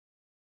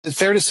it's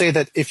fair to say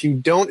that if you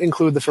don't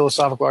include the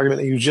philosophical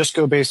argument and you just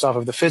go based off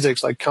of the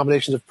physics, like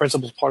combinations of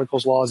principles,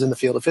 particles, laws in the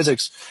field of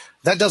physics,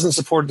 that doesn't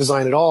support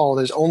design at all.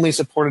 It is only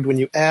supported when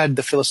you add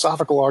the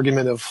philosophical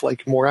argument of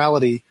like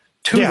morality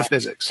to the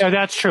physics. Yeah,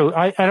 that's true.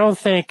 I don't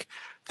think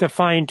the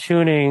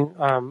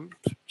fine-tuning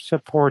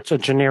supports a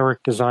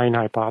generic design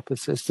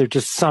hypothesis. They're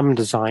just some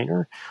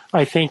designer.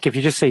 I think if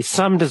you just say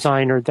some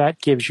designer, that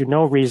gives you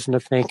no reason to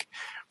think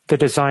the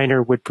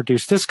designer would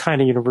produce this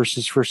kind of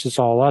universes versus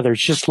all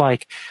others. Just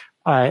like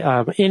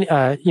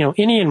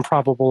any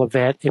improbable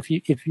event,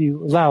 if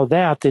you allow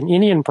that, then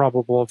any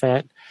improbable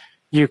event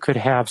you could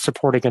have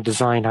supporting a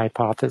design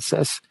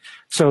hypothesis.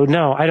 So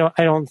no, I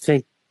don't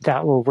think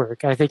that will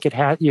work. I think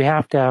you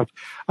have to have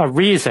a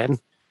reason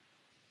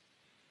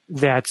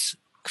that's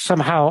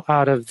somehow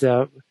out of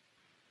the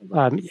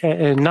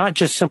and not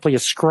just simply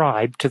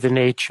ascribed to the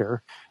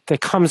nature, that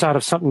comes out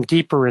of something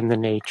deeper in the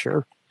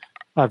nature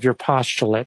of your postulate